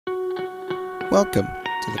Welcome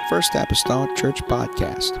to the First Apostolic Church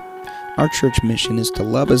Podcast. Our church mission is to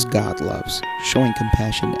love as God loves, showing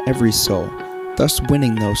compassion to every soul, thus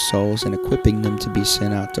winning those souls and equipping them to be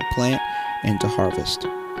sent out to plant and to harvest.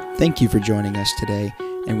 Thank you for joining us today,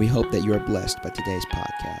 and we hope that you are blessed by today's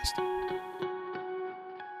podcast.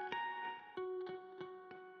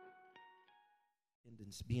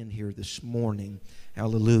 Being here this morning.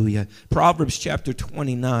 Hallelujah. Proverbs chapter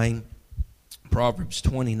 29. Proverbs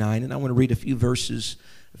 29, and I want to read a few verses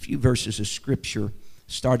of Scripture,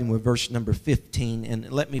 starting with verse number 15. And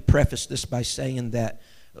let me preface this by saying that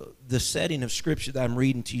the setting of Scripture that I'm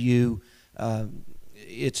reading to you,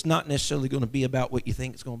 it's not necessarily going to be about what you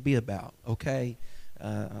think it's going to be about. Okay,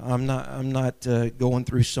 I'm not going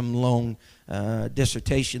through some long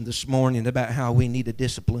dissertation this morning about how we need to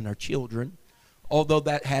discipline our children, although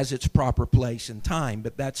that has its proper place and time,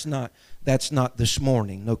 but that's not this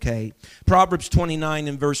morning, okay? Proverbs 29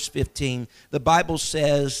 and verse 15, the Bible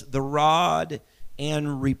says, "The rod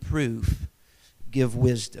and reproof give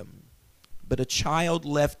wisdom, but a child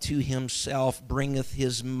left to himself bringeth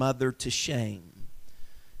his mother to shame.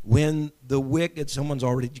 When the wicked," someone's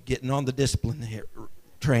already getting on the discipline here,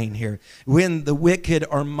 train here. "When the wicked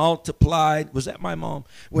are multiplied," was that my mom?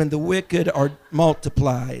 "When the wicked are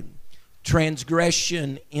multiplied,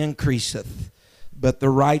 transgression increaseth, but the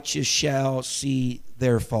righteous shall see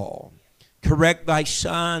their fall. Correct thy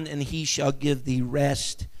son, and he shall give thee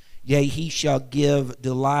rest. Yea, he shall give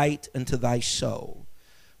delight unto thy soul."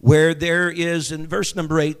 Where there is, and verse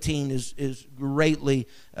number 18 is greatly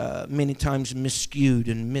many times miscued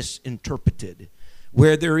and misinterpreted.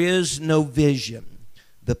 "Where there is no vision,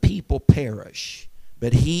 the people perish.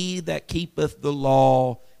 But he that keepeth the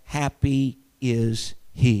law, happy is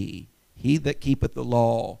he." He that keepeth the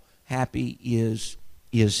law, happy is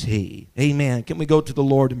he. Amen. Can we go to the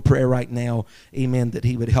Lord in prayer right now? Amen. That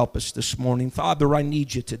he would help us this morning. Father, I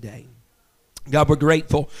need you today. God, we're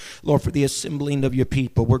grateful, Lord, for the assembling of your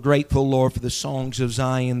people. We're grateful, Lord, for the songs of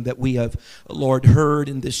Zion that we have, Lord, heard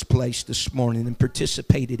in this place this morning and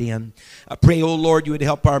participated in. I pray, oh Lord, you would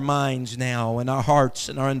help our minds now and our hearts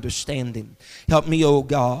and our understanding. Help me, oh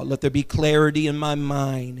God. Let there be clarity in my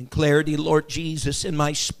mind and clarity, Lord Jesus, in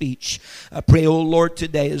my speech. I pray, oh Lord,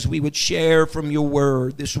 today as we would share from your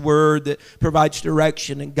word, this word that provides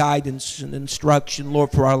direction and guidance and instruction,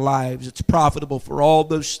 Lord, for our lives. It's profitable for all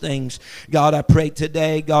those things. God, I pray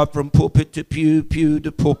today, God, from pulpit to pew, pew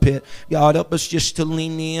to pulpit. God, help us just to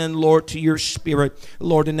lean in, Lord, to your Spirit,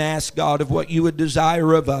 Lord, and ask, God, of what you would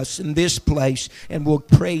desire of us in this place. And we'll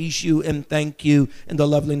praise you and thank you in the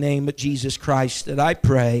lovely name of Jesus Christ that I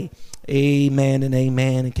pray. Amen and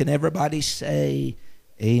amen. And can everybody say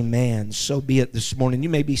amen? So be it this morning. You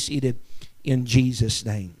may be seated in Jesus'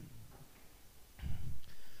 name.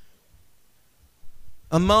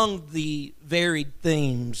 Among the varied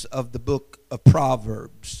themes of the book of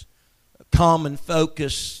Proverbs, a common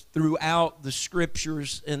focus throughout the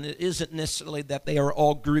Scriptures, and it isn't necessarily that they are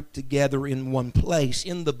all grouped together in one place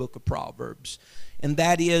in the book of Proverbs, and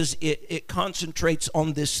that is it concentrates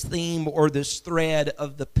on this theme or this thread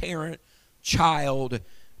of the parent-child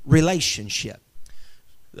relationship.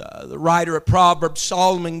 The writer of Proverbs,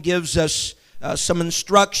 Solomon, gives us some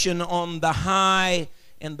instruction on the high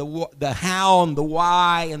and the how and the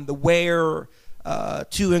why and the where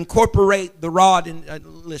to incorporate the rod. And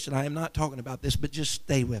listen, I am not talking about this, but just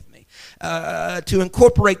stay with me. To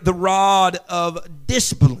incorporate the rod of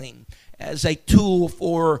discipline as a tool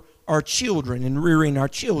for our children and rearing our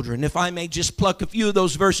children. If I may just pluck a few of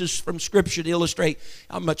those verses from Scripture to illustrate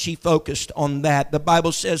how much he focused on that. The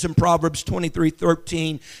Bible says in Proverbs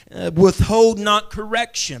 23:13, "Withhold not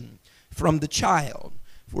correction from the child.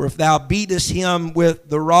 For if thou beatest him with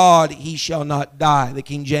the rod, he shall not die." The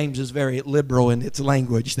King James is very liberal in its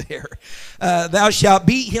language there. "Thou shalt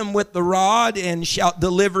beat him with the rod, and shalt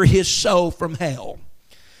deliver his soul from hell."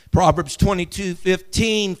 Proverbs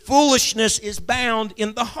 22:15, "Foolishness is bound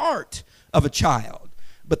in the heart of a child,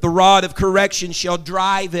 but the rod of correction shall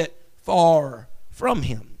drive it far from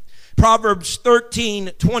him." Proverbs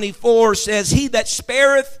 13:24 says, "He that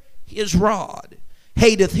spareth his rod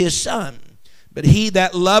hateth his son, but he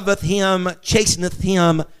that loveth him chasteneth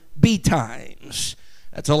him betimes."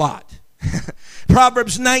 That's a lot.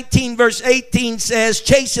 Proverbs 19 verse 18 says,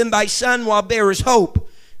 "Chasten thy son while there is hope,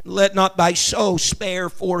 and let not thy soul spare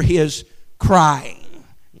for his crying."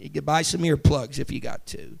 You can buy some earplugs if you got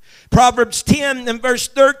to. Proverbs 10 and verse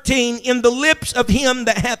 13, "In the lips of him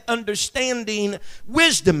that hath understanding,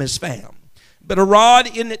 wisdom is found. But a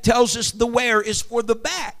rod," and it tells us the where, "is for the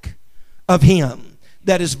back of him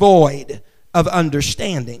that is void of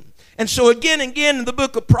understanding." And so again and again in the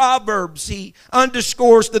book of Proverbs, he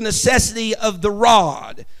underscores the necessity of the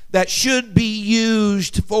rod that should be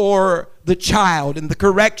used for the child and the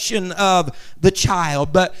correction of the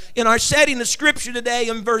child. But in our setting of Scripture today,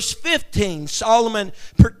 in verse 15, Solomon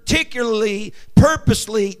particularly,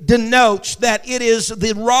 purposely denotes that it is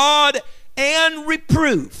the rod and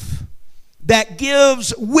reproof that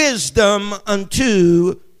gives wisdom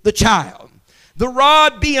unto the child. The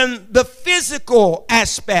rod being the physical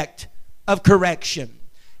aspect of correction.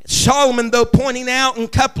 Solomon, though, pointing out and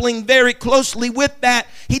coupling very closely with that,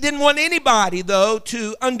 he didn't want anybody, though,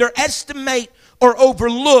 to underestimate or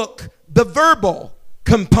overlook the verbal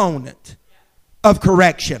component of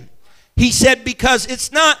correction. He said, because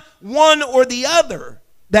it's not one or the other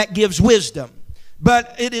that gives wisdom,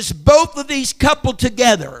 but it is both of these coupled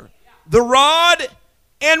together, the rod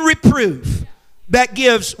and reproof, that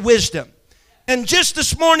gives wisdom. And just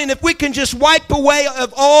this morning, if we can just wipe away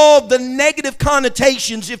of all the negative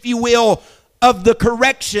connotations, if you will, of the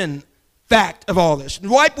correction fact of all this.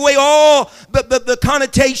 Wipe away all the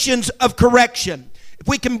connotations of correction. If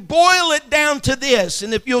we can boil it down to this,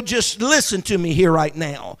 and if you'll just listen to me here right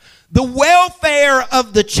now. The welfare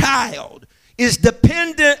of the child is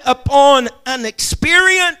dependent upon an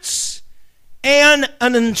experience and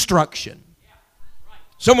an instruction.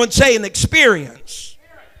 Someone say an experience.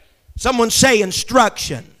 Someone say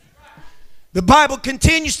instruction. The Bible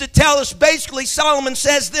continues to tell us, basically, Solomon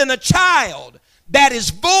says, then a child that is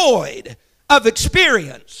void of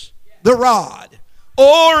experience, the rod,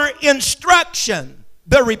 or instruction,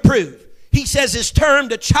 the reproof. He says is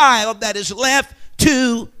termed a child that is left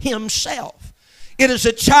to himself. It is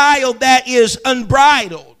a child that is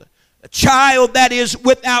unbridled, a child that is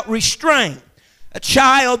without restraint, a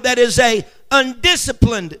child that is a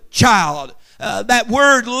undisciplined child. That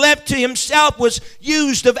word left to himself was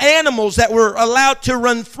used of animals that were allowed to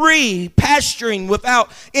run free, pasturing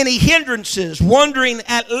without any hindrances, wandering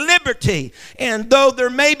at liberty. And though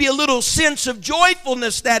there may be a little sense of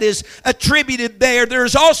joyfulness that is attributed there, there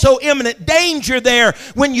is also imminent danger there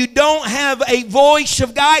when you don't have a voice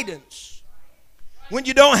of guidance, when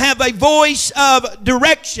you don't have a voice of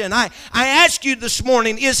direction. I ask you this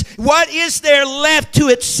morning, what is there left to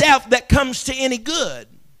itself that comes to any good?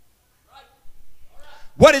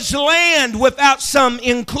 What is land without some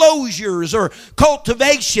enclosures or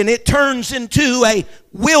cultivation? It turns into a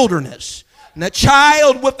wilderness. And a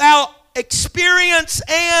child without experience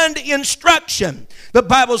and instruction, the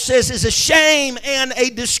Bible says, is a shame and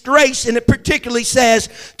a disgrace. And it particularly says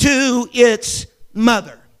to its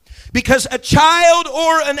mother. Because a child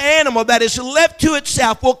or an animal that is left to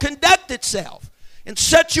itself will conduct itself in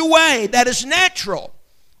such a way that is natural,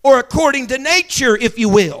 or according to nature, if you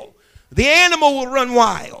will. The animal will run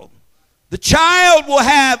wild. The child will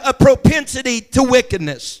have a propensity to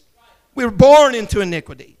wickedness. We were born into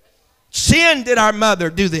iniquity. Sin did our mother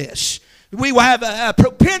do this. We will have a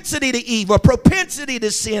propensity to evil, a propensity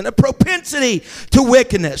to sin, a propensity to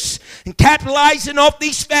wickedness. And capitalizing off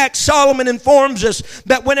these facts, Solomon informs us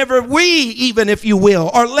that whenever we, even if you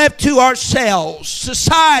will, are left to ourselves,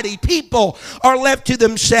 society, people are left to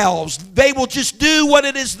themselves, they will just do what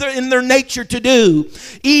it is in their nature to do.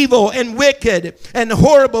 Evil and wicked and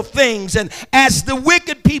horrible things. And as the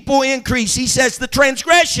wicked people increase, he says the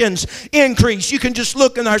transgressions increase. You can just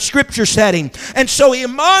look in our scripture setting. And so he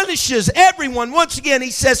admonishes everyone. Once again,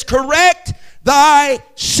 he says, correct thy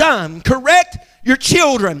son. Correct your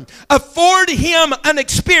children. Afford him an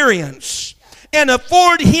experience and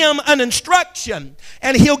afford him an instruction,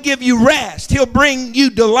 and he'll give you rest. He'll bring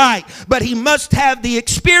you delight. But he must have the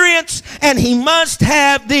experience and he must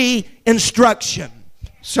have the instruction.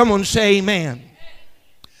 Someone say amen.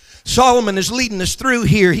 Solomon is leading us through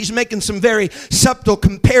here. He's making some very subtle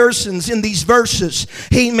comparisons in these verses.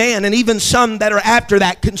 Amen. And even some that are after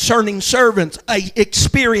that concerning servants, a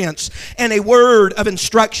experience, and a word of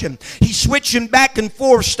instruction. He's switching back and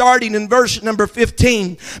forth starting in verse number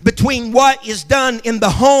 15 between what is done in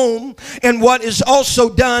the home and what is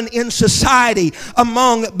also done in society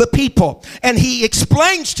among the people. And he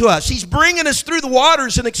explains to us, he's bringing us through the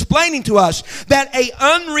waters and explaining to us that an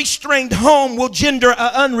unrestrained home will gender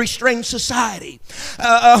an unrestrained society.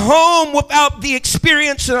 A home without the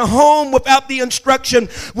experience and a home without the instruction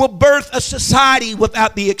will birth a society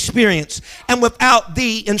without the experience and without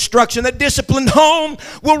the instruction. A disciplined home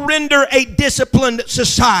will render a disciplined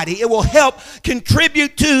society. It will help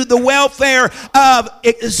contribute to the welfare of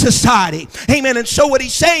society. Amen. And so what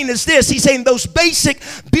he's saying is this. He's saying those basic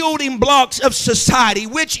building blocks of society,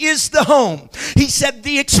 which is the home. He said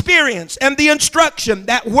the experience and the instruction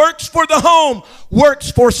that works for the home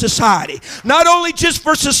works for society. Not only just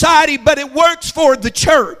for society, but it works for the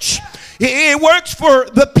church. It works for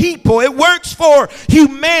the people. It works for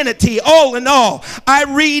humanity, all in all. I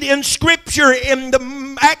read in Scripture in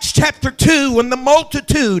the Acts chapter 2, when the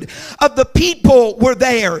multitude of the people were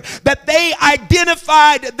there, that they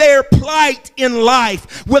identified their plight in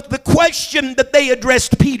life with the question that they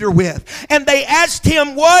addressed Peter with. And they asked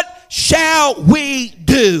him, what shall we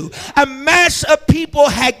do? A mass of people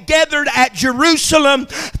had gathered at Jerusalem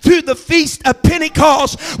through the feast of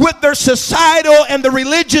Pentecost with their societal and the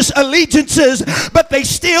religious allegiances, but they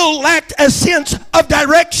still lacked a sense of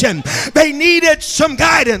direction. They needed some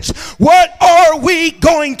guidance. What are we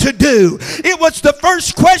going to do? It was the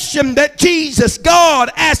first question that Jesus,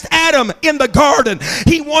 God, asked Adam in the garden.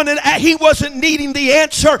 He wasn't needing the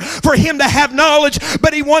answer for him to have knowledge,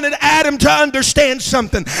 but he wanted Adam to understand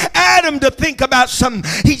something. Adam to think about something.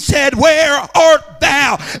 He said, where art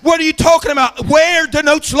thou? What are you talking about? Where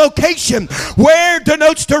denotes location. Where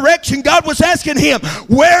denotes direction. God was asking him,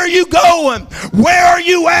 where are you going? Where are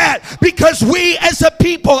you at? Because we as a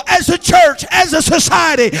people, as a church, as a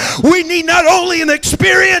society, we need not only an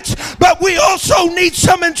experience, but we also need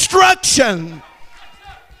some instruction.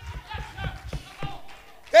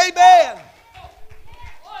 Amen.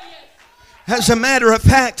 As a matter of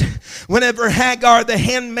fact, whenever Hagar, the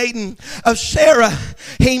handmaiden of Sarah,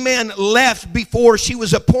 amen, left before she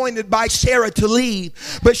was appointed by Sarah to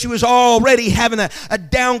leave, but she was already having a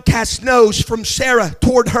downcast nose from Sarah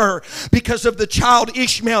toward her because of the child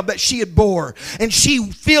Ishmael that she had bore. And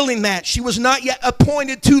she, feeling that, she was not yet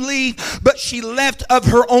appointed to leave, but she left of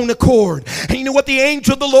her own accord. And you know what the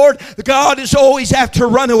angel of the Lord, God is always after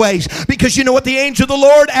runaways, because you know what the angel of the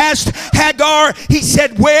Lord asked Hagar? He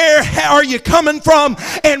said, where are you coming from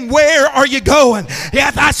and where are you going?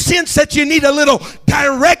 Yeah, I sense that you need a little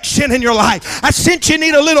direction in your life. I sense you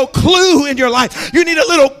need a little clue in your life. You need a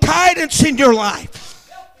little guidance in your life.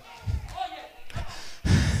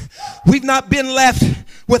 We've not been left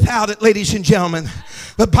without it, ladies and gentlemen.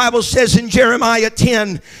 The Bible says in Jeremiah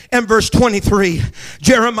 10 and verse 23,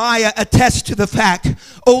 Jeremiah attests to the fact,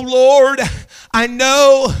 O Lord, I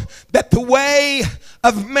know that the way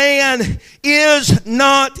of man is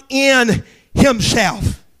not in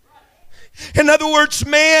himself. In other words,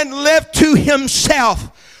 man left to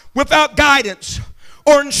himself without guidance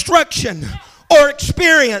or instruction or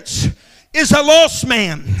experience is a lost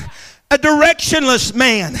man, a directionless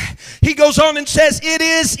man. He goes on and says, it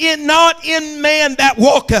is not in man that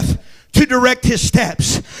walketh to direct his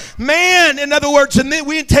steps. Man, in other words, and then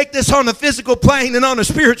we take this on a physical plane and on a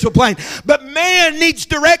spiritual plane, but man needs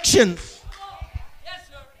direction.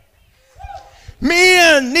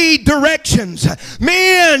 Men need directions.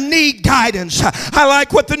 Men need guidance. I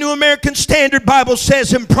like what the New American Standard Bible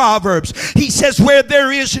says in Proverbs. He says, where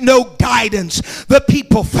there is no guidance, the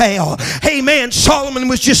people fail. Amen. Solomon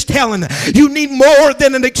was just telling you need more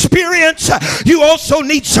than an experience. You also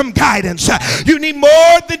need some guidance. You need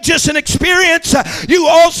more than just an experience. You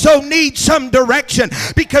also need some direction.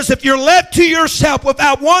 Because if you're left to yourself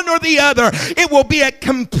without one or the other, it will be a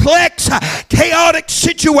complex, chaotic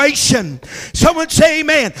situation. Someone say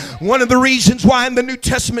amen. One of the reasons why in the New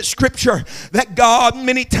Testament scripture that God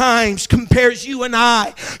many times compares you and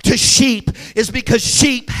I to sheep is because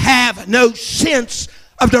sheep have no sense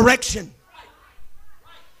of direction.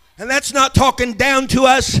 And that's not talking down to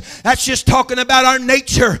us. That's just talking about our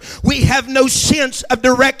nature. We have no sense of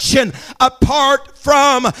direction apart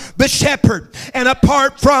from the shepherd and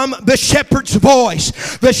apart from the shepherd's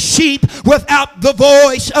voice. The sheep without the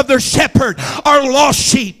voice of their shepherd are lost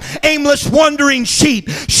sheep, aimless wandering sheep,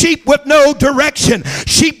 sheep with no direction,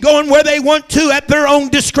 sheep going where they want to at their own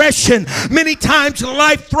discretion. Many times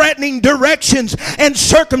life-threatening directions and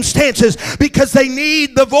circumstances because they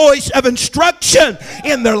need the voice of instruction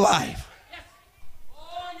in their life.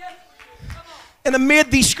 And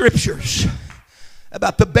amid these scriptures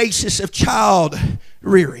about the basis of child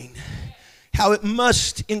rearing, how it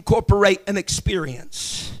must incorporate an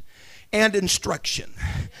experience and instruction,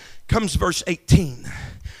 comes verse 18.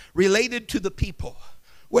 Related to the people,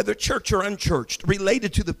 whether church or unchurched,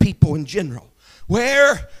 related to the people in general,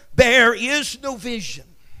 where there is no vision,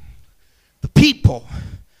 the people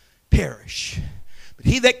perish. But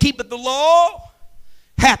he that keepeth the law,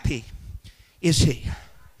 happy is he.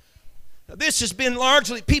 Now, this has been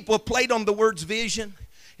largely, people have played on the words vision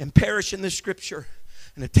and perish in this scripture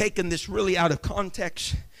and have taken this really out of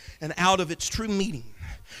context and out of its true meaning.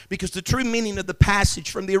 Because the true meaning of the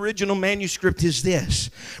passage from the original manuscript is this: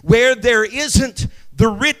 where there isn't the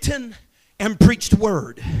written and preached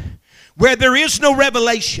word, where there is no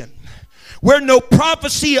revelation, where no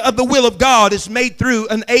prophecy of the will of God is made through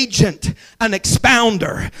an agent, an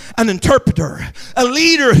expounder, an interpreter, a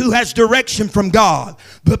leader who has direction from God,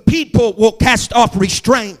 the people will cast off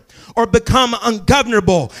restraint or become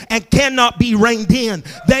ungovernable and cannot be reined in.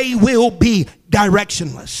 They will be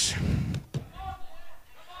directionless.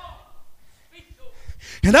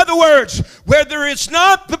 In other words, where there is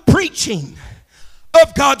not the preaching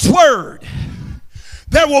of God's word,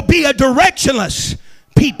 there will be a directionless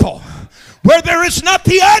people. Where there is not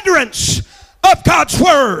the utterance of God's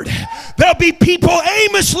word, there'll be people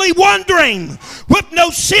aimlessly wandering with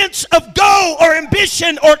no sense of goal or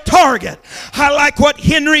ambition or target. I like what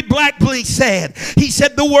Henry Blackley said. He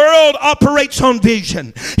said the world operates on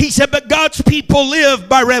vision. He said, but God's people live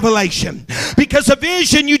by revelation. Because a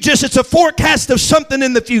vision, it's a forecast of something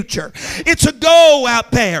in the future. It's a goal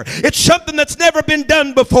out there. It's something that's never been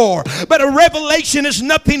done before. But a revelation is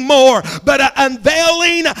nothing more but an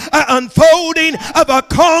unveiling, an unfolding of a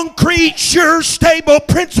concrete, sure, stable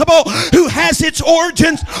principle who has its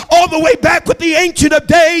origins all the way back with the Ancient of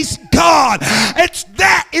Days, God.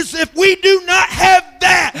 If we do not have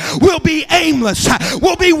that, we'll be aimless,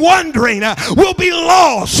 we'll be wandering, we'll be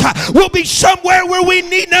lost, we'll be somewhere where we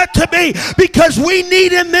need not to be, because we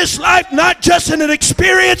need in this life not just an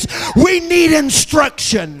experience, we need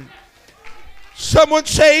instruction. Someone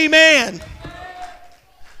say amen.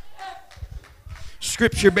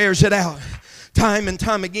 Scripture bears it out. Time and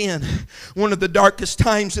time again, one of the darkest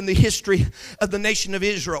times in the history of the nation of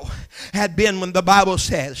Israel had been when the Bible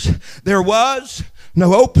says there was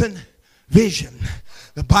no open vision.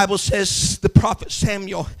 The Bible says the prophet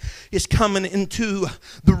Samuel is coming into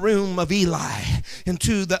the room of Eli,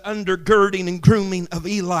 into the undergirding and grooming of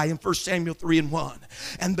Eli in 1 Samuel 3:1.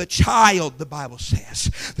 And the child, the Bible says,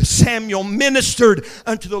 that Samuel ministered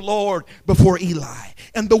unto the Lord before Eli.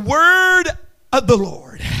 And the word of the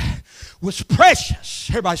Lord was precious.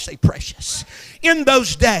 Everybody say precious. In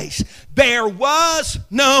those days, there was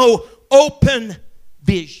no open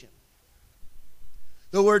vision.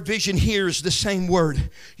 The word vision here is the same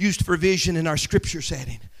word used for vision in our scripture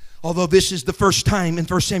setting. Although this is the first time in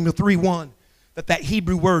 1 Samuel 3:1 that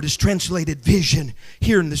Hebrew word is translated vision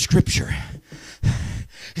here in the scripture.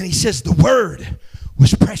 And he says the word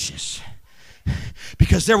was precious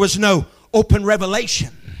because there was no open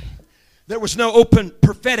revelation. There was no open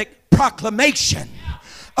prophetic proclamation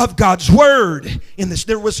of God's word in this.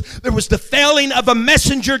 There was the failing of a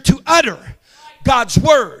messenger to utter God's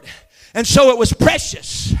word. And so it was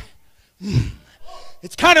precious.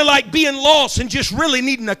 It's kind of like being lost and just really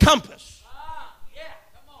needing a compass.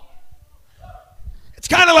 It's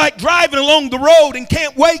kind of like driving along the road and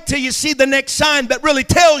can't wait till you see the next sign that really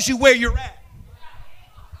tells you where you're at.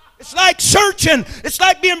 It's like searching. It's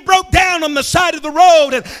like being broke down on the side of the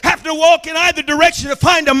road and having to walk in either direction to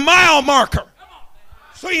find a mile marker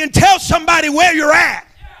so you can tell somebody where you're at.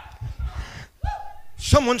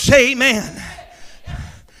 Someone say amen.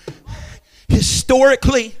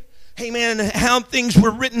 Historically, amen, how things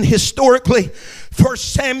were written historically. 1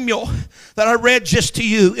 Samuel that I read just to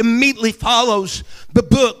you immediately follows the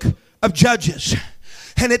book of Judges.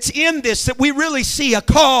 And it's in this that we really see a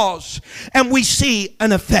cause and we see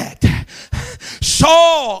an effect.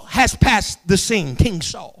 Saul has passed the scene, King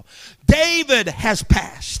Saul. David has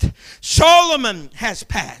passed. Solomon has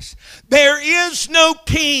passed. There is no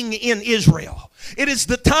king in Israel. It is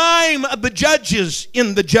the time of the judges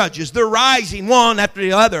in the judges. They're rising one after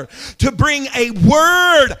the other to bring a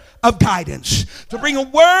word of guidance, to bring a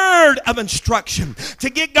word of instruction,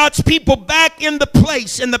 to get God's people back in the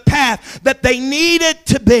place, in the path that they needed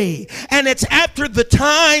to be. And it's after the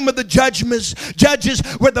time of the judges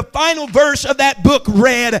where the final verse of that book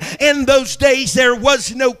read, in those days there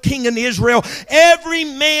was no king in Israel. Every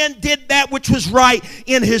man did that which was right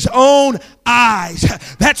in his own eyes.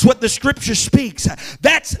 That's what the scripture speaks.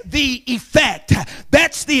 That's the effect.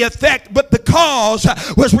 That's the effect. But the cause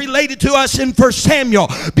was related to us in 1 Samuel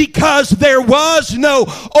because there was no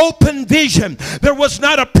open vision. There was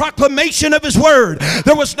not a proclamation of his word.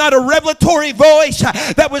 There was not a revelatory voice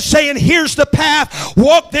that was saying, here's the path,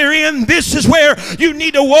 walk therein, this is where you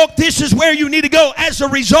need to walk, this is where you need to go. As a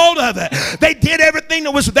result of it, they did everything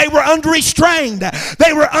they were unrestrained,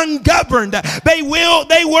 they were ungoverned, they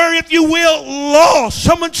were, if you will, lost.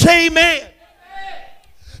 Someone say amen.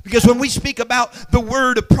 Because when we speak about the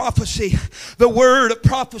word of prophecy,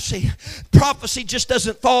 prophecy just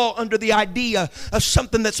doesn't fall under the idea of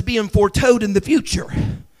something that's being foretold in the future.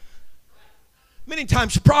 Many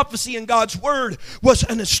times prophecy in God's word was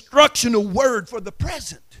an instructional word for the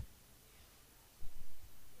present.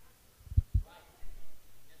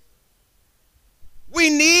 We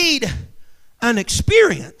need an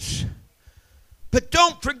experience, but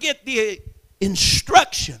don't forget the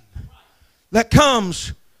instruction that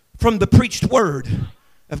comes from the preached word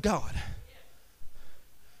of God.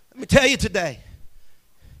 Let me tell you today,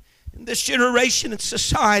 in this generation and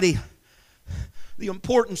society, the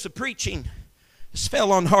importance of preaching has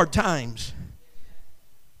fell on hard times.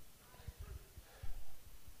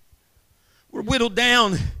 We're whittled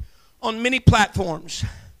down on many platforms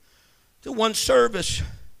to one service.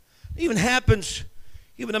 It even happens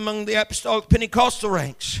even among the apostolic Pentecostal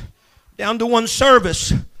ranks, down to one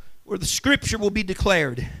service where the scripture will be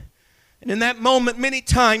declared. And in that moment, many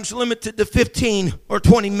times limited to 15 or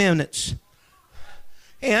 20 minutes.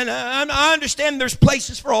 And I understand there's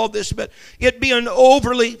places for all this, but it being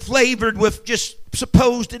overly flavored with just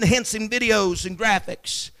supposed enhancing videos and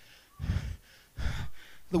graphics.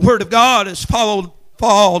 The Word of God has fell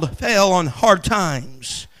on hard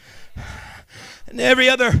times. And every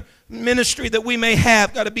other ministry that we may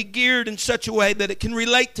have got to be geared in such a way that it can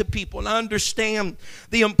relate to people. And I understand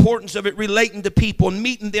the importance of it relating to people and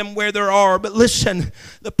meeting them where they are. But listen,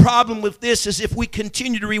 the problem with this is if we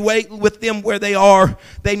continue to relate with them where they are,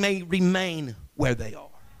 they may remain where they are.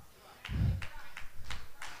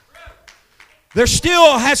 There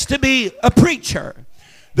still has to be a preacher.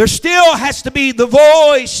 There still has to be the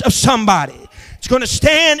voice of somebody. It's going to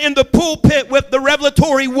stand in the pulpit with the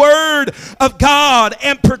revelatory word of God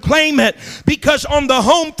and proclaim it, because on the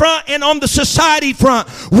home front and on the society front,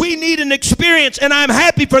 we need an experience, and I'm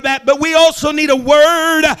happy for that, but we also need a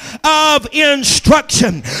word of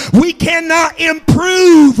instruction. We cannot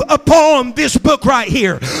improve upon this book right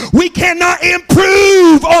here. We cannot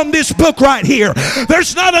improve on this book right here.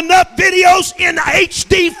 There's not enough videos in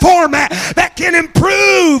HD format that can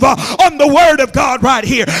improve on the word of God right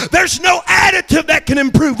here. There's no additive that can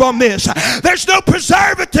improve on this. There's no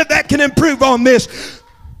preservative that can improve on this.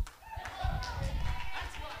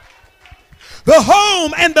 The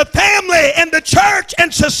home and the family and the church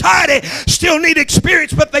and society still need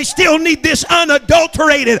experience, but they still need this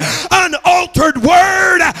unadulterated, unaltered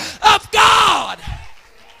word of God.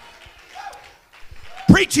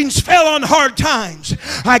 Preachings fell on hard times.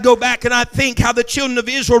 I go back and I think how the children of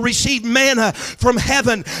Israel received manna from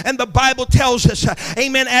heaven, and the Bible tells us,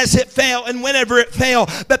 amen, as it fell and whenever it fell,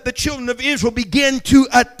 that the children of Israel began to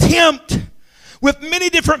attempt with many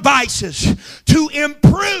different vices to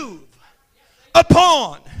improve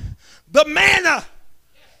upon the manna,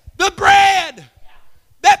 the bread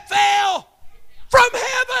that fell from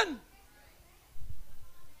heaven.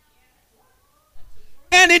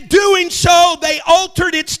 And in doing so, they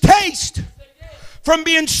altered its taste from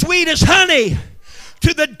being sweet as honey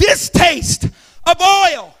to the distaste of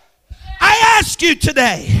oil. I ask you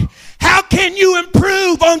today, how can you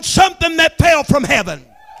improve on something that fell from heaven?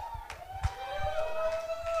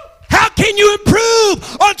 How can you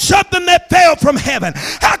improve on something that fell from heaven?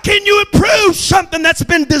 How can you improve something that's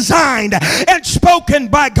been designed and spoken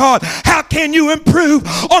by God? How can you improve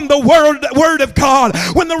on the word of God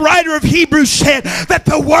when the writer of Hebrews said that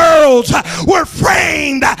the worlds were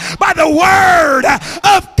framed by the word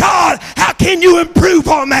of God? How can you improve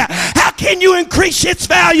on that? How can you increase its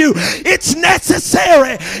value? It's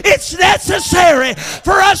necessary. It's necessary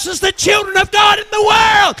for us as the children of God in the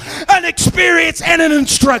world, an experience and an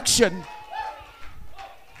instruction.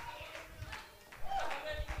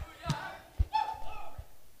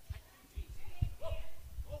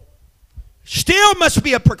 Still must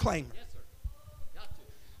be a proclaimer.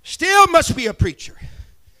 Still must be a preacher.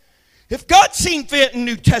 If God seen fit in the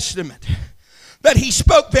New Testament that he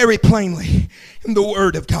spoke very plainly in the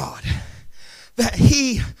Word of God, that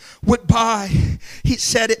he would buy, he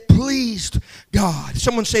said it pleased God.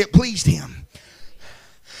 Someone say it pleased him.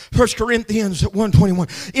 1 Corinthians 1:21.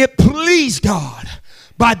 It pleased God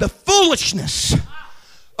by the foolishness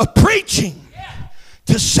of preaching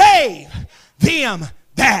to save them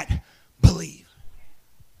that believe.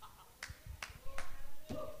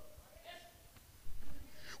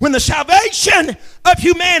 When the salvation of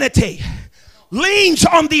humanity leans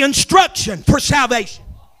on the instruction for salvation,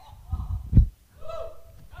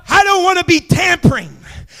 I don't want to be tampering.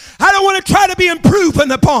 I don't want to try to be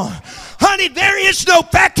improving upon. Honey, there is no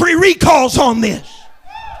factory recalls on this.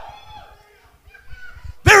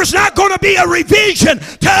 There's not going to be a revision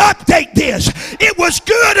to update this. It was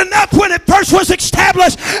good enough when it first was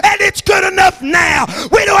established, and it's good enough now.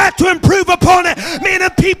 We don't have to improve upon it. Men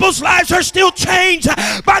and people's lives are still changed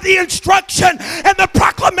by the instruction and the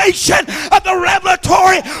proclamation confirmation of the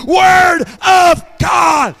revelatory Word of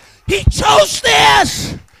God. He chose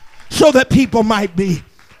this so that people might be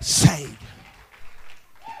saved.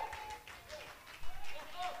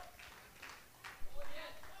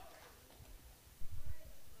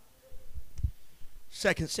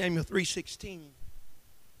 Second Samuel 3:16.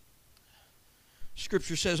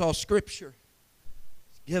 Scripture says all Scripture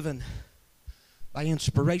is given by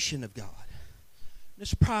inspiration of God. And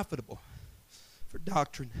it's profitable for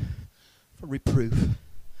doctrine, for reproof,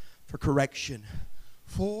 for correction,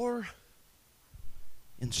 for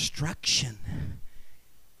instruction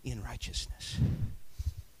in righteousness.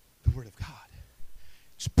 The Word of God.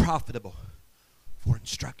 It's profitable for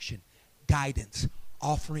instruction, guidance,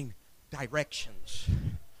 offering directions.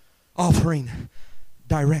 Offering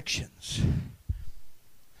directions.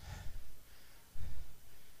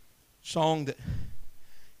 Song that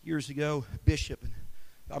years ago, Bishop, and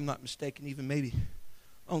if I'm not mistaken, even maybe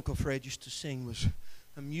Uncle Fred used to sing was,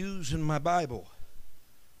 I'm using my Bible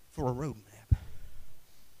for a road map.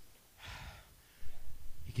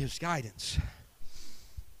 He gives guidance.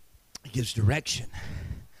 He gives direction.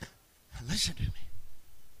 And listen to me.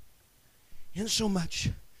 In so much,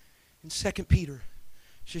 in 2 Peter,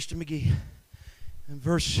 Sister McGee, in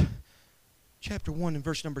chapter 1 and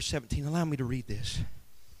verse number 17, allow me to read this.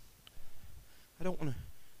 I don't want to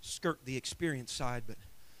skirt the experience side, but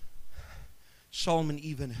Solomon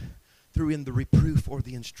even threw in the reproof or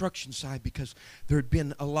the instruction side because there had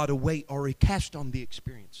been a lot of weight already cast on the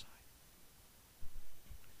experience side.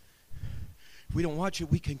 If we don't watch it,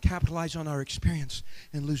 we can capitalize on our experience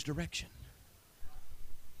and lose direction.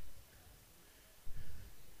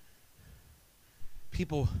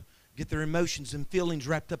 People get their emotions and feelings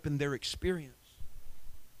wrapped up in their experience.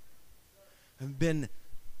 Have been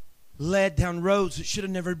led down roads that should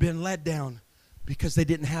have never been led down because they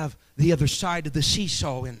didn't have the other side of the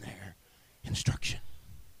seesaw in their instruction.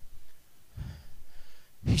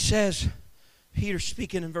 He says, Peter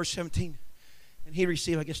speaking in verse 17, and he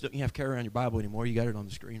received, I guess don't you have to carry around your Bible anymore? You got it on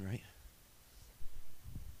the screen, right?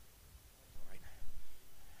 All right.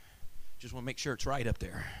 Just want to make sure it's right up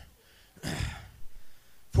there.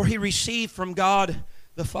 For he received from God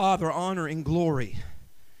the Father honor and glory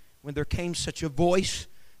when there came such a voice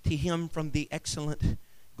to him from the excellent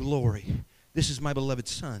glory. This is my beloved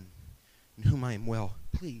Son, in whom I am well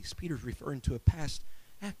pleased. Peter's referring to a past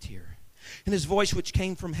act here. And his voice which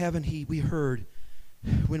came from heaven we heard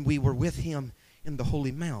when we were with him in the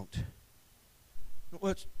holy mount.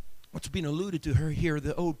 What's being alluded to here,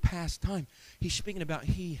 the old past time. He's speaking about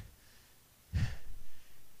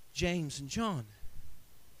James and John,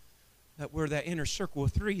 that were that inner circle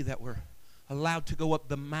of three that were allowed to go up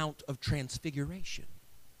the Mount of Transfiguration.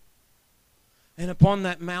 And upon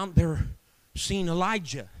that mount there seen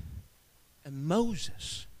Elijah and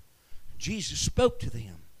Moses. Jesus spoke to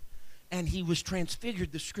them, and he was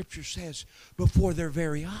transfigured, the Scripture says, before their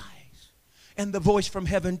very eyes. And the voice from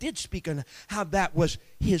heaven did speak on how that was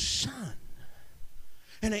his Son.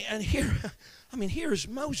 And here, here is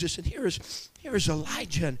Moses, and here is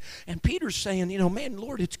Elijah, and Peter's saying, man,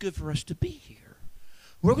 Lord, it's good for us to be here.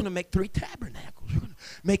 We're going to make 3 tabernacles. We're going to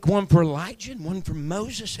make one for Elijah and one for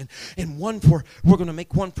Moses and we're going to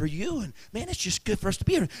make one for you. And man, it's just good for us to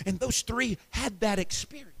be here. And those 3 had that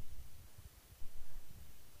experience.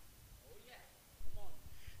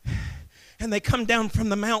 And they come down from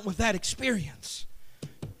the mount with that experience.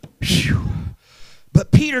 Whew.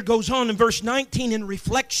 But Peter goes on in verse 19 in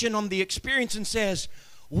reflection on the experience and says,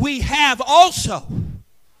 we have also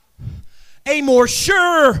a more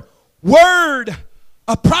sure word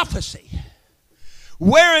of prophecy,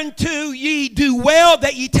 whereunto ye do well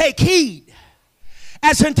that ye take heed,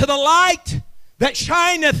 as unto the light that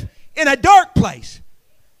shineth in a dark place.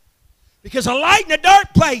 Because a light in a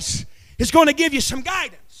dark place is going to give you some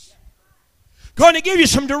guidance. Going to give you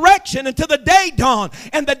some direction until the day dawn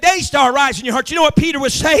and the day star rise in your heart. You know what Peter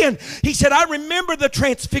was saying? He said, I remember the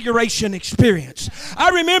transfiguration experience. I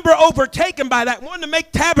remember overtaken by that, wanting to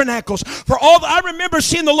make tabernacles for all. I remember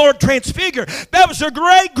seeing the Lord transfigure. That was a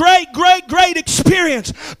great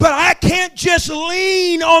experience. But I can't just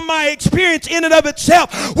lean on my experience in and of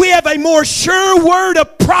itself. We have a more sure word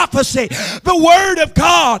of prophecy. The Word of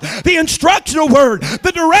God, the instructional word,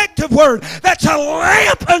 the directive word. That's a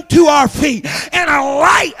lamp unto our feet and a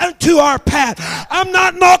light unto our path. I'm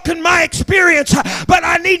not knocking my experience, but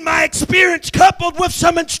I need my experience coupled with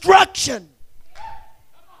some instruction.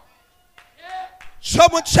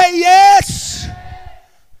 Someone say yes.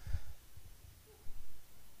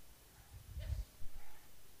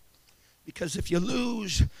 Because if you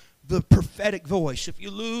lose the prophetic voice, if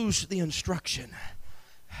you lose the instruction,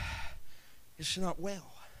 it's not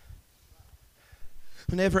well.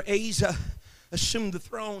 Whenever Asa assumed the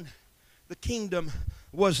throne, the kingdom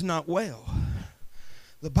was not well.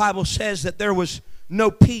 The Bible says that there was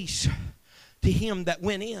no peace to him that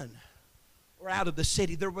went in or out of the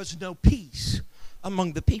city. There was no peace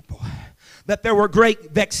among the people. That there were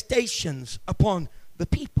great vexations upon the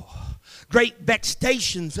people. Great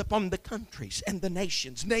vexations upon the countries and the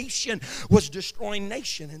nations. Nation was destroying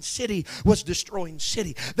nation, and city was destroying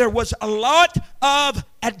city. There was a lot of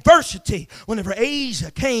adversity whenever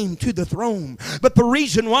Asa came to the throne. But the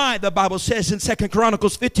reason why, the Bible says in 2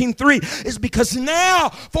 Chronicles 15:3, is because now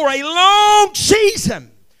for a long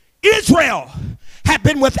season Israel had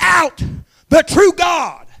been without the true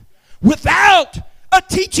God, without a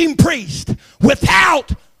teaching priest,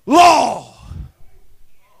 without law.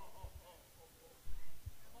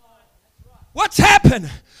 What's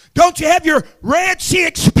happened? Don't you have your Red Sea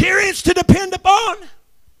experience to depend upon?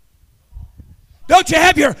 Don't you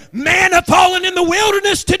have your manna falling in the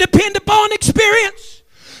wilderness to depend upon experience?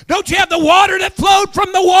 Don't you have the water that flowed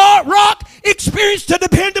from the rock experience to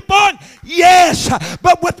depend upon? Yes,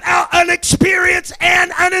 but without an experience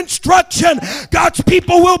and an instruction, God's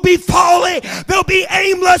people will be folly. They'll be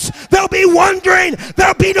aimless. They'll be wandering.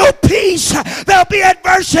 There'll be no peace. There'll be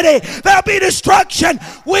adversity. There'll be destruction.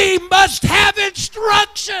 We must have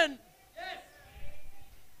instruction.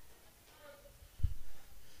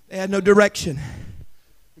 They had no direction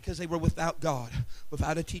because they were without God,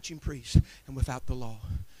 without a teaching priest, and without the law.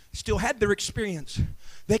 Still had their experience.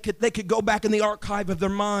 They could go back in the archive of their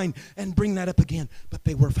mind and bring that up again, but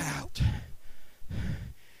they were without.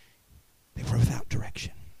 They were without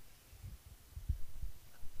direction.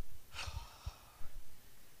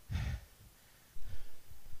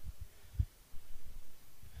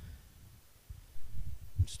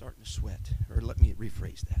 I'm starting to sweat, or let me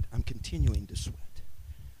rephrase that. I'm continuing to sweat.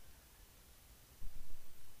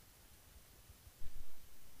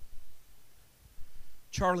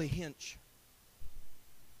 Charlie Hinch.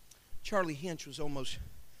 Charlie Hinch was almost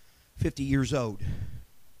 50 years old. He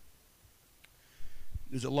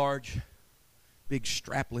was a large, big,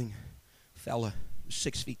 strapling fella,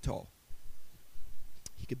 6 feet tall.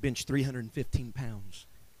 He could bench 315 pounds.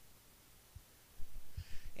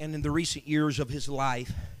 And in the recent years of his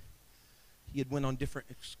life, he had went on different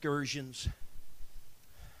excursions.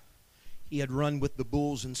 He had run with the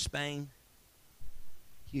bulls in Spain.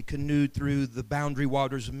 He had canoed through the boundary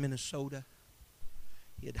waters of Minnesota.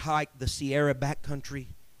 He had hiked the Sierra backcountry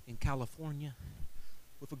in California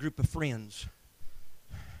with a group of friends.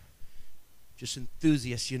 Just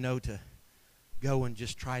enthusiasts, to go and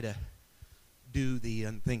just try to do the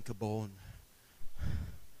unthinkable.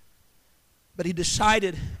 But he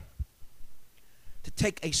decided to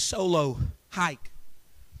take a solo hike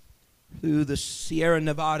through the Sierra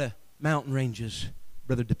Nevada mountain ranges,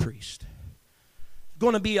 Brother DePriest.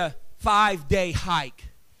 Going to be a 5-day hike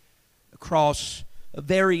across a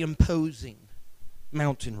very imposing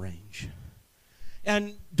mountain range.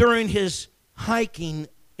 And during his hiking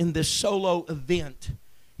in this solo event,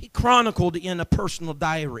 he chronicled in a personal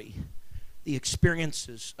diary the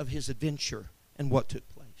experiences of his adventure and what took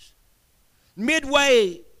place.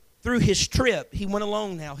 Midway through his trip, he went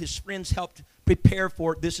alone now. His friends helped prepare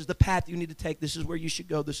for it. This is the path you need to take. This is where you should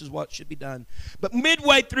go. This is what should be done. But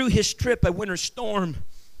midway through his trip, a winter storm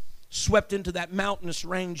swept into that mountainous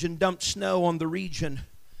range and dumped snow on the region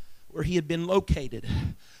where he had been located.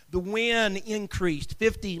 The wind increased.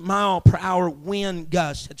 50-mile-per-hour wind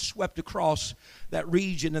gusts had swept across that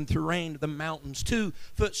region and terrain of the mountains.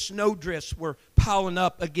 2-foot snowdrifts were piling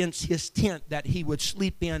up against his tent that he would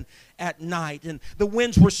sleep in at night. And the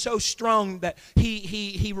winds were so strong that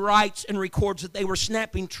he writes and records that they were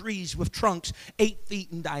snapping trees with trunks 8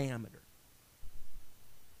 feet in diameter.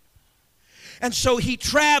 And so he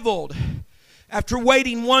traveled. After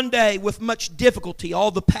waiting one day with much difficulty, all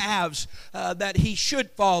the paths that he should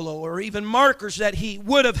follow, or even markers that he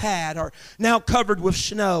would have had, are now covered with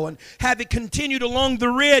snow. And having continued along the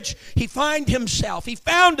ridge, he found himself. He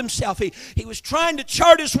was trying to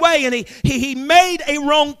chart his way, and he made a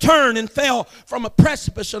wrong turn and fell from a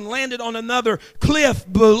precipice and landed on another cliff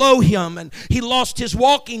below him. And he lost his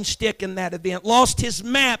walking stick in that event, lost his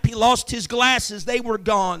map, he lost his glasses. They were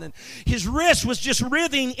gone. And his wrist was just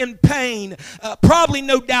writhing in pain. Probably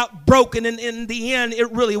no doubt broken, and in the end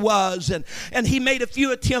it really was. And he made a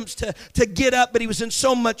few attempts to get up, but he was in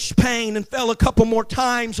so much pain and fell a couple more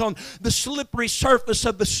times on the slippery surface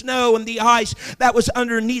of the snow and the ice that was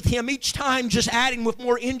underneath him, each time just adding with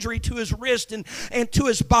more injury to his wrist and to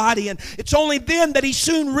his body. And it's only then that he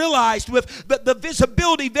soon realized, with the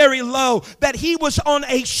visibility very low, that he was on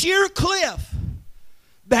a sheer cliff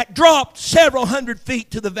that dropped several hundred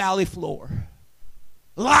feet to the valley floor.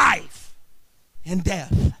 life and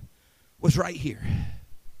death was right here.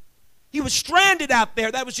 He was stranded out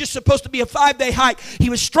there. That was just supposed to be a 5-day hike. He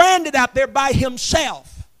was stranded out there by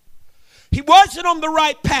himself. He wasn't on the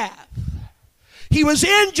right path. He was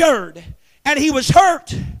injured and he was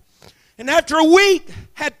hurt. And after a week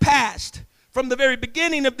had passed from the very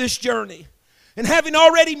beginning of this journey, and having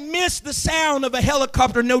already missed the sound of a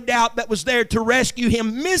helicopter, no doubt, that was there to rescue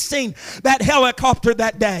him, missing that helicopter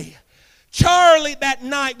that day, Charlie that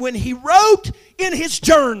night, when he wrote in his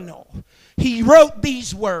journal, he wrote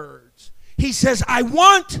these words. He says, I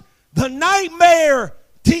want the nightmare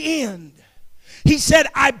to end. He said,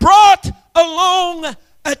 I brought along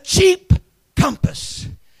a cheap compass,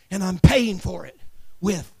 and I'm paying for it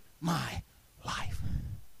with my life.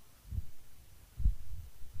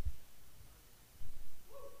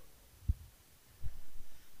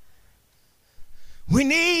 We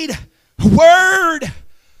need a word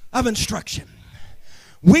of instruction.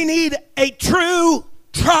 We need a true,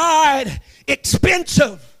 tried,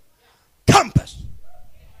 expensive compass.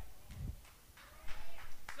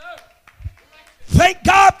 Thank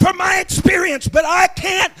God for my experience, but I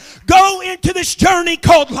can't go into this journey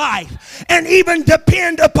called life and even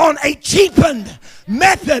depend upon a cheapened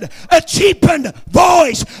method, a cheapened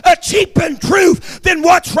voice, a cheapened truth than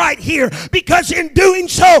what's right here. Because in doing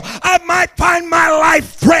so, I might find my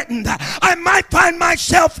life threatened. I might find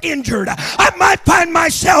myself injured. I might find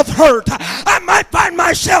myself hurt. I might find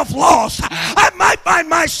myself lost. I might find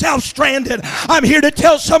myself stranded. I'm here to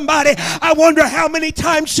tell somebody, I wonder how many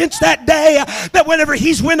times since that day that whenever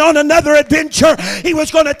he's went on another adventure, he was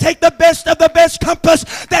going to take the best of the best compass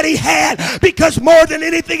that he had. Because more than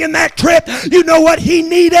anything in that trip, you know what he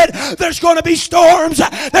needed? There's going to be storms.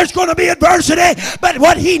 There's going to be adversity. But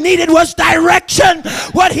what he needed was direction.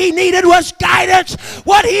 What he needed was guidance.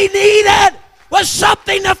 What he needed was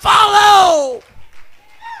something to follow.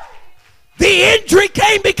 The injury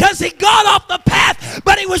came because he got off the path,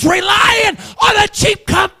 but he was relying on a cheap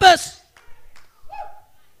compass.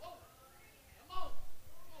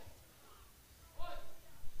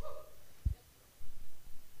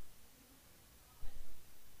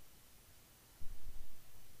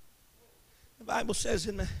 The Bible says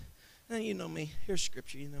in the, you know me, here's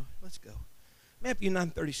scripture, you know, let's go. Matthew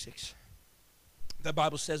 9:36. The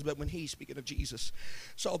Bible says, but when he, speaking of Jesus,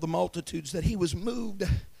 saw the multitudes, that he was moved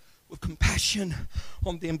with compassion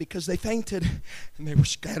on them because they fainted and they were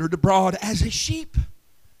scattered abroad as a sheep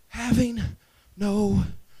having no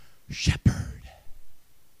shepherd.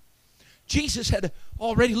 Jesus had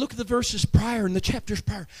already, look at the verses prior and the chapters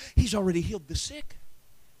prior, he's already healed the sick.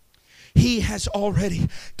 He has already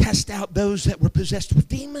cast out those that were possessed with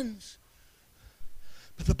demons.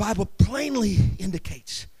 But the Bible plainly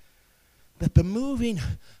indicates that the moving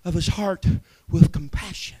of his heart with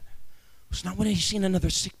compassion was not when he's seen another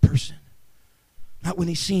sick person, not when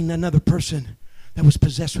he's seen another person that was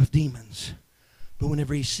possessed with demons, but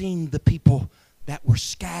whenever he's seen the people that were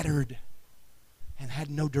scattered and had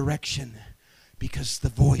no direction because the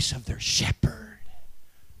voice of their shepherd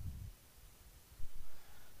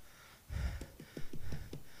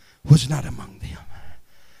was not among them.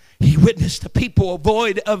 He witnessed the people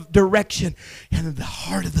void of direction, and the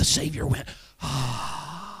heart of the Savior went,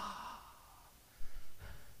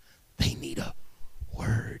 they need a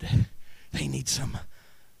word. They need some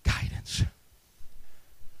guidance.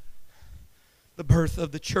 The birth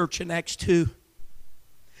of the church in Acts 2,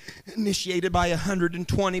 initiated by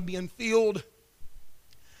 120 being filled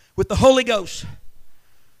with the Holy Ghost,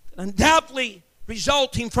 undoubtedly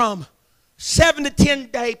resulting from 7 to 10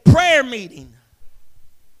 day prayer meeting.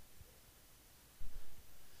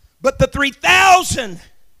 But the 3,000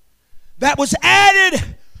 that was added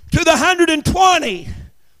to the 120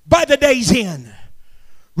 by the day's end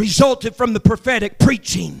resulted from the prophetic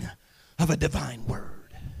preaching of a divine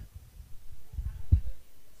word.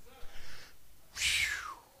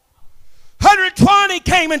 120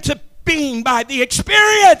 came into being by the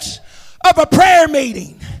experience of a prayer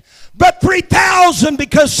meeting. But 3,000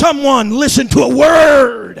 because someone listened to a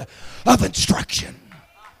word of instruction.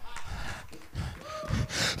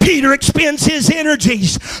 Peter expends his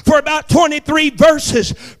energies for about 23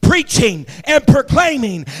 verses preaching and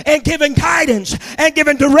proclaiming and giving guidance and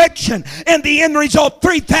giving direction. And the end result,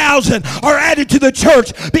 3,000 are added to the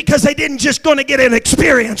church because they didn't just going to get an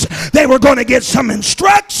experience. They were going to get some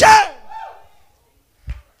instruction.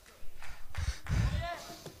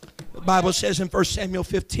 The Bible says in 1 Samuel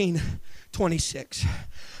 15:26,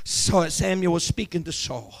 so Samuel was speaking to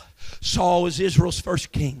Saul. Saul was Israel's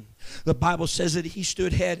first king. The Bible says that he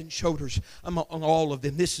stood head and shoulders among all of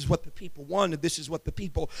them. This is what the people wanted. This is what the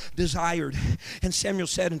people desired. And Samuel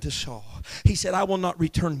said unto Saul, he said, I will not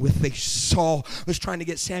return with thee. Saul was trying to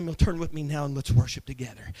get Samuel, turn with me now and let's worship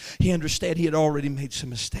together. He understood he had already made some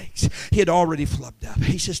mistakes. He had already flubbed up.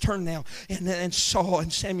 He says, turn now. And Saul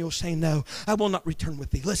and Samuel saying, no, I will not return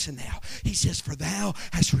with thee. Listen now. He says, for thou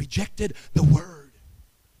hast rejected the word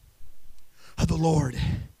of the Lord.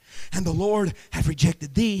 And the Lord hath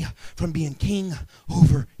rejected thee from being king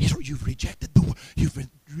over Israel. You've rejected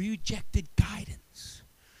guidance.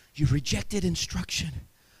 You've rejected instruction.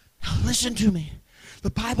 Now listen to me. The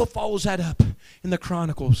Bible follows that up in the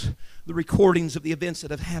Chronicles, the recordings of the events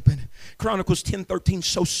that have happened. Chronicles 10:13.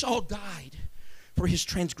 So Saul died for his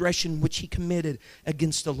transgression which he committed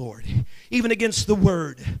against the Lord, even against the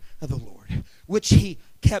word of the Lord, which he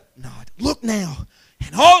kept not. Look now,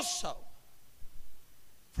 and also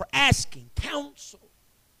for asking counsel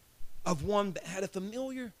of one that had a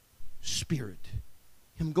familiar spirit,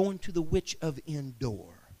 him going to the witch of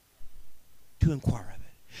Endor to inquire of it.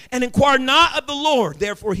 And inquired not of the Lord,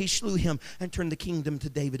 therefore he slew him and turned the kingdom to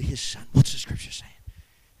David his son. What's the scripture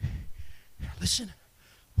saying? Listen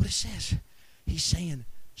what it says. He's saying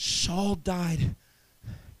Saul died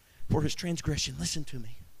for his transgression. Listen to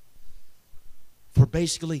me. For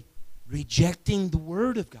basically rejecting the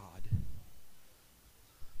word of God,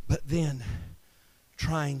 but then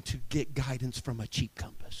trying to get guidance from a cheap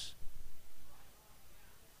compass.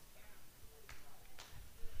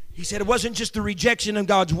 He said it wasn't just the rejection of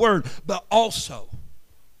God's word, but also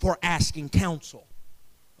for asking counsel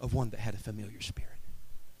of one that had a familiar spirit.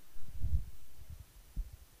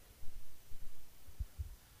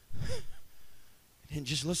 And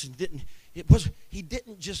just listen, he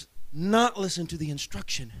didn't just not listen to the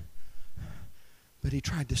instruction, but he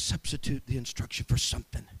tried to substitute the instruction for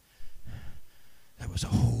something that was a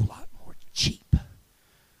whole lot more cheap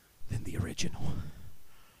than the original.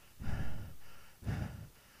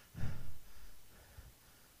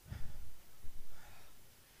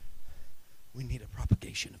 We need a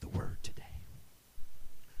propagation of the word today.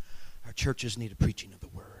 Our churches need a preaching of the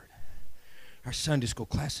word. Our Sunday school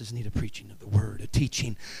classes need a preaching of the word, a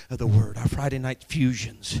teaching of the word. Our Friday night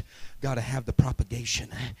fusions got to have the propagation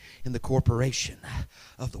in the corporation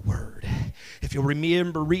of the word. If you'll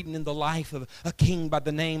remember reading in the life of a king by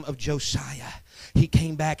the name of Josiah, he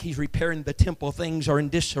came back, he's repairing the temple, things are in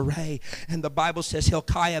disarray, and the Bible says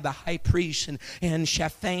Hilkiah the high priest and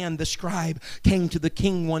Shaphan the scribe came to the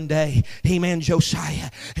king one day, amen,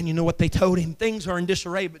 Josiah, and you know what they told him? Things are in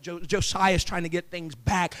disarray, but Josiah's trying to get things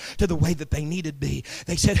back to the way that they needed to be.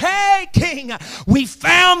 They said, hey king, we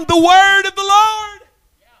found the word of the Lord.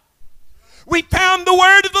 We found the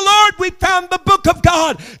word of the Lord. We found the book of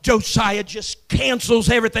God. Josiah just cancels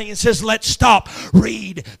everything and says, let's stop.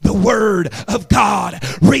 Read the word of God.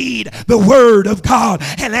 Read the word of God.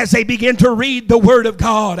 And as they begin to read the word of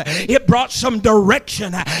God, it brought some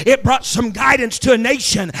direction. It brought some guidance to a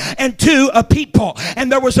nation and to a people.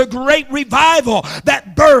 And there was a great revival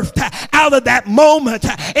that birthed out of that moment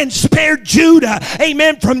and spared Judah,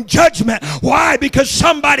 amen, from judgment. Why? Because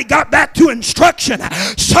somebody got back to instruction.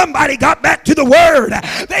 Somebody got back to the word.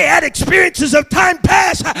 They had experiences of time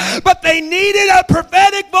past, but they needed a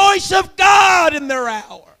prophetic voice of God in their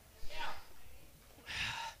hour.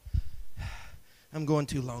 I'm going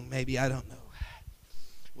too long, maybe, I don't know.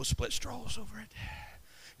 We'll split straws over it.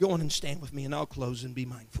 Go on and stand with me, and I'll close and be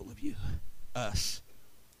mindful of you, us.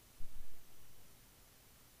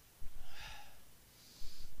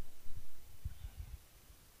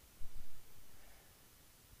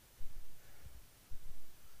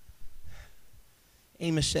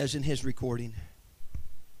 Amos says in his recording,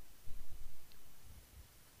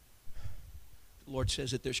 the Lord says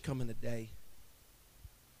that there's coming a day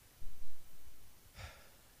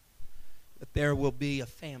that there will be a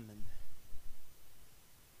famine.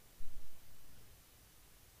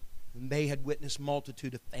 And they had witnessed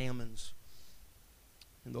multitude of famines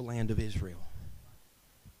in the land of Israel.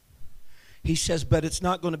 He says, but it's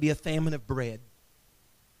not going to be a famine of bread.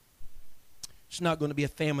 It's not going to be a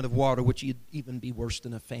famine of water, which would even be worse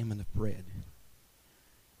than a famine of bread.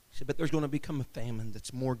 He said, but there's going to become a famine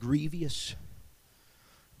that's more grievous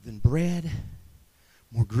than bread,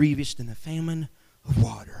 more grievous than a famine of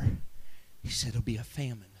water. He said it'll be a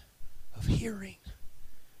famine of hearing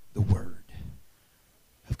the word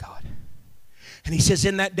of God. And he says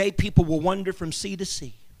in that day people will wander from sea to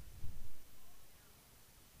sea,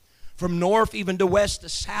 from north even to west to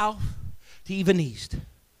south to even east.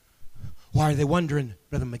 Why are they wondering,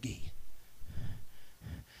 Brother McGee?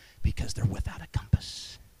 Because they're without a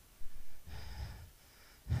compass.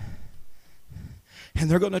 And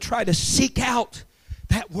they're going to try to seek out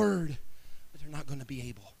that word, but they're not going to be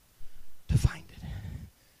able to find it.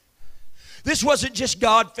 This wasn't just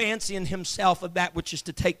God fancying himself of that which is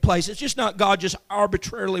to take place. It's just not God just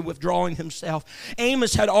arbitrarily withdrawing himself.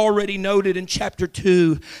 Amos had already noted in chapter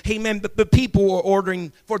 2, amen, that the people were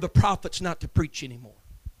ordering for the prophets not to preach anymore.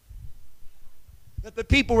 That the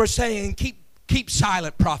people were saying, keep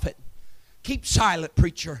silent, prophet. Keep silent,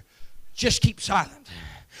 preacher. Just keep silent.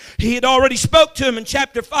 He had already spoke to him in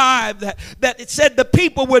chapter 5 that it said the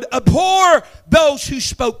people would abhor those who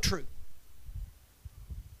spoke truth.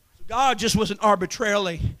 So God just wasn't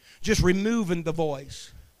arbitrarily just removing the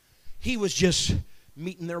voice. He was just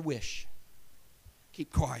meeting their wish.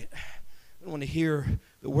 Keep quiet. I don't want to hear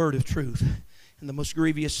the word of truth. And the most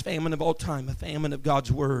grievous famine of all time, a famine of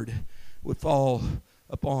God's word, would fall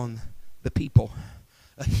upon the people.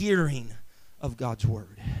 A hearing of God's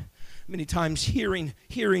word. Many times hearing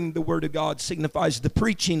the word of God signifies the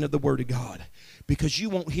preaching of the word of God, because you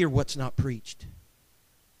won't hear what's not preached.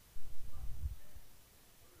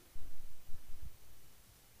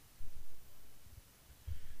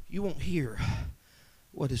 You won't hear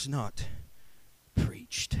what is not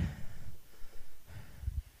preached.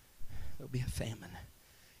 There'll be a famine.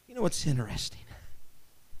 You know what's interesting?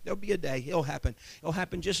 There'll be a day. It'll happen. It'll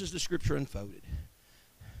happen just as the scripture unfolded.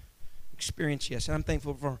 Experience, yes. I'm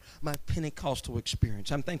thankful for my Pentecostal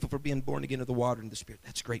experience. I'm thankful for being born again of the water and the Spirit.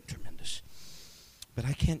 That's great and tremendous. But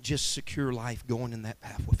I can't just secure life going in that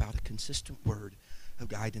path without a consistent word of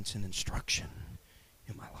guidance and instruction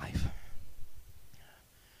in my life.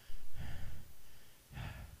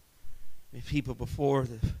 People before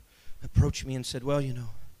that approached me and said, well, you know,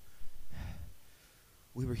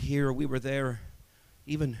 we were here, we were there.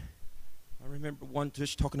 Even I remember one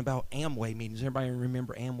just talking about Amway meetings. Everybody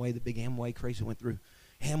remember Amway, the big Amway craze that went through?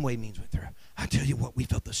 Amway meetings went through. I tell you what, we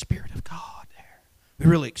felt the Spirit of God there. We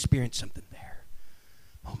really experienced something there.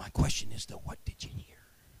 Oh, my question is, though, what did you hear?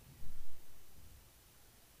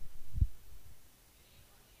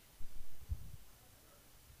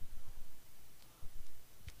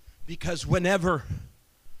 Because whenever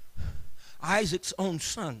Isaac's own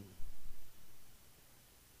son,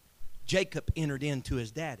 Jacob, entered into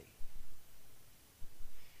his daddy,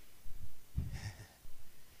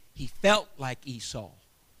 he felt like Esau.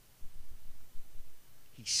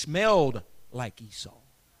 He smelled like Esau.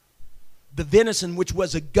 The venison, which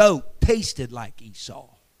was a goat, tasted like Esau.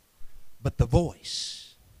 But the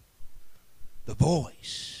voice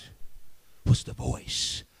was the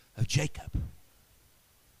voice of Jacob.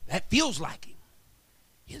 That feels like him.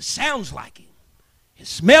 It sounds like him. It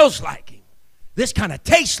smells like him. This kind of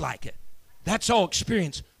tastes like it. That's all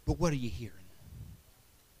experience. But what are you hearing?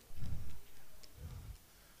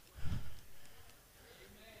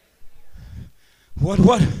 What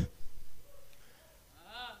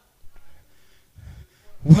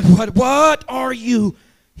are you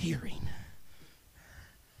hearing?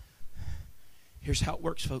 Here's how it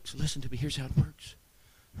works, folks. Listen to me. Here's how it works.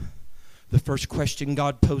 The first question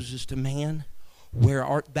God poses to man, where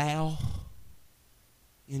art thou?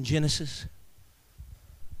 In Genesis.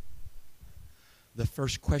 The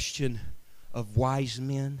first question of wise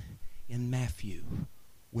men in Matthew,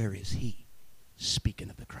 where is he? Speaking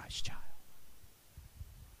of the Christ child.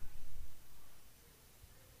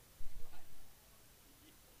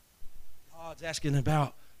 God's asking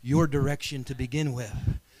about your direction to begin with.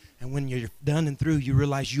 And when you're done and through, you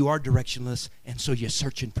realize you are directionless, and so you're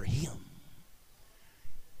searching for him.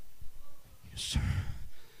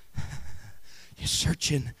 You're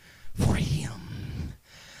searching for him.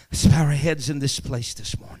 Let's bow our heads in this place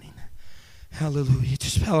this morning. Hallelujah.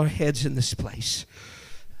 Just bow our heads in this place.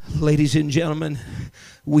 Ladies and gentlemen,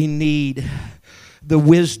 we need the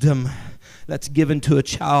wisdom that's given to a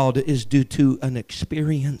child is due to an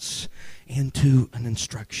experience and to an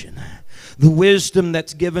instruction. The wisdom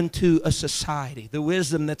that's given to a society, the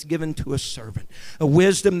wisdom that's given to a servant, a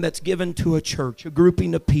wisdom that's given to a church, a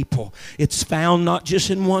grouping of people, it's found not just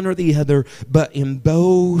in one or the other, but in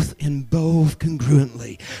both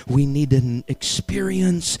congruently. We need an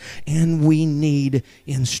experience and we need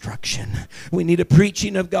instruction. We need a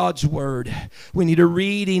preaching of God's word. We need a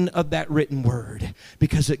reading of that written word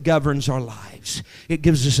because it governs our lives. It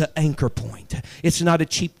gives us an anchor point. It's not a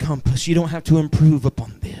cheap compass. You don't have to improve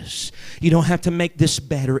upon this. You don't have to make this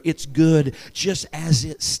better. It's good just as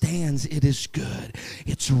it stands. It is good.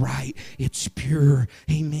 It's right. It's pure.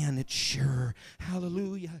 Amen. It's sure.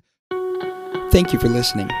 Hallelujah. Thank you for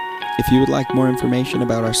listening. If you would like more information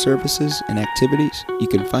about our services and activities, you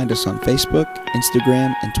can find us on Facebook,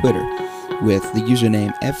 Instagram, and Twitter with the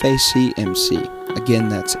username FACMC. Again,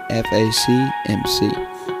 that's FACMC.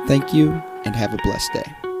 Thank you, and have a blessed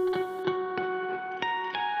day.